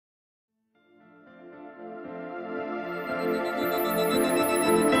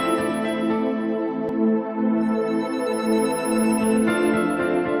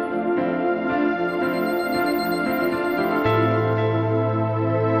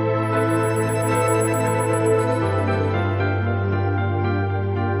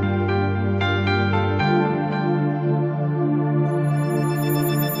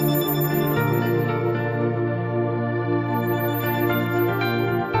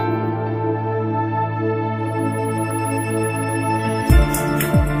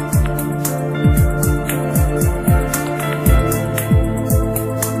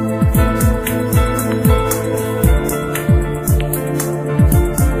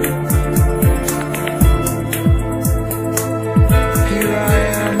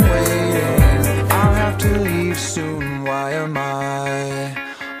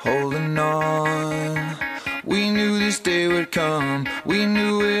We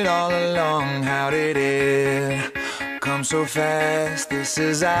knew it all along. How did it come so fast? This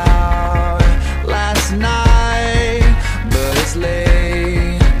is our last night, but it's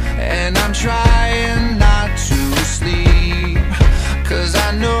late and I'm trying not to sleep, 'cause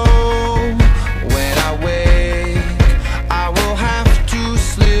I know when I wake I will have to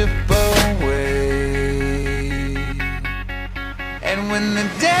slip away. And when the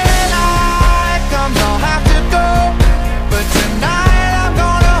daylight comes I'll have to go, but tonight I'm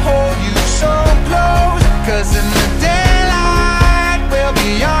gonna hold you so close, 'cause in the daylight we'll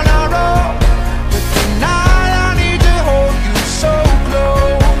be on our own. But tonight I need to hold you so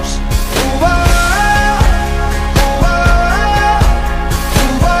close. Ooh, oh, ooh, oh,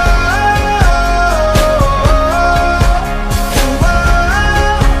 ooh, oh, ooh,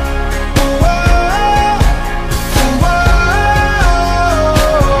 oh, ooh, oh.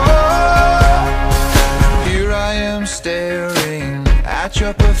 Here I am staring at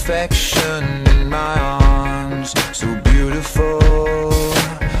your perfection in my arms, so beautiful.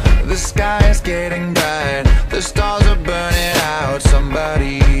 The sky is getting bright, the stars are burning out.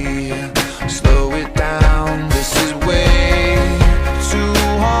 Somebody slow it down, this is way too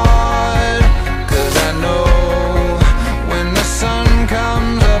hard. 'Cause I know when the sun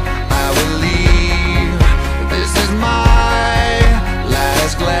comes up I will leave. This is my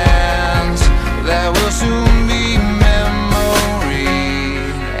last glance that will soon be memory.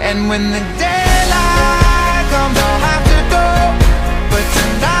 And when the daylight comes I'll have to go, but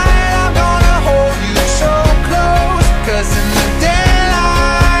tonight I'm gonna hold you so close, 'cause in the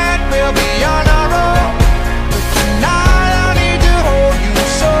daylight we'll be on our own. But tonight I need to hold you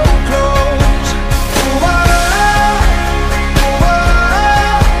so close. Ooh, oh, ooh, oh,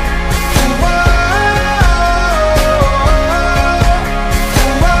 ooh, oh, ooh,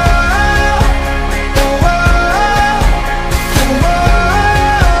 oh, ooh, oh.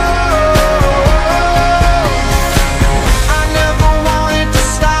 I never wanted to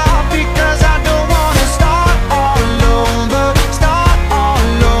stop, because I don't wanna start all alone, but start all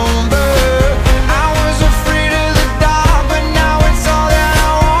alone. But I was afraid of the dark, but now it's all that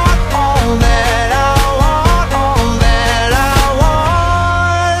I want, all that I want, all that I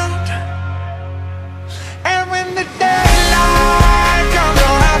want. And when the daylight comes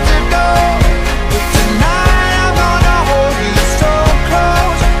I'll have to go, but tonight I'm gonna hold you so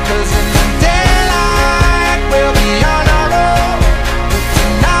close, 'cause in the daylight we'll be on our own. But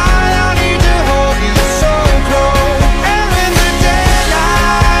tonight I need to hold you so close. And when the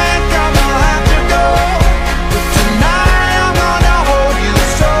daylight comes I'll have to go, but tonight I'm gonna hold you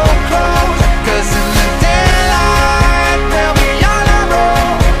so close, 'cause in the daylight we'll be on our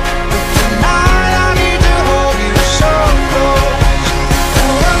own. But tonight I need to hold you so close.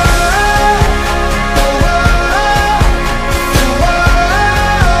 Ooh, oh, ooh, oh, ooh, oh,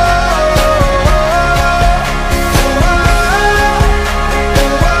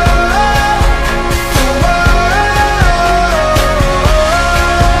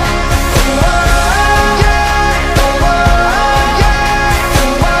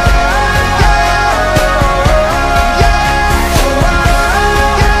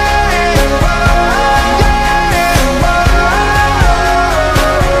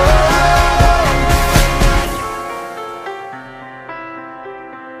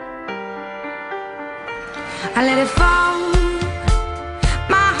 I let it fall.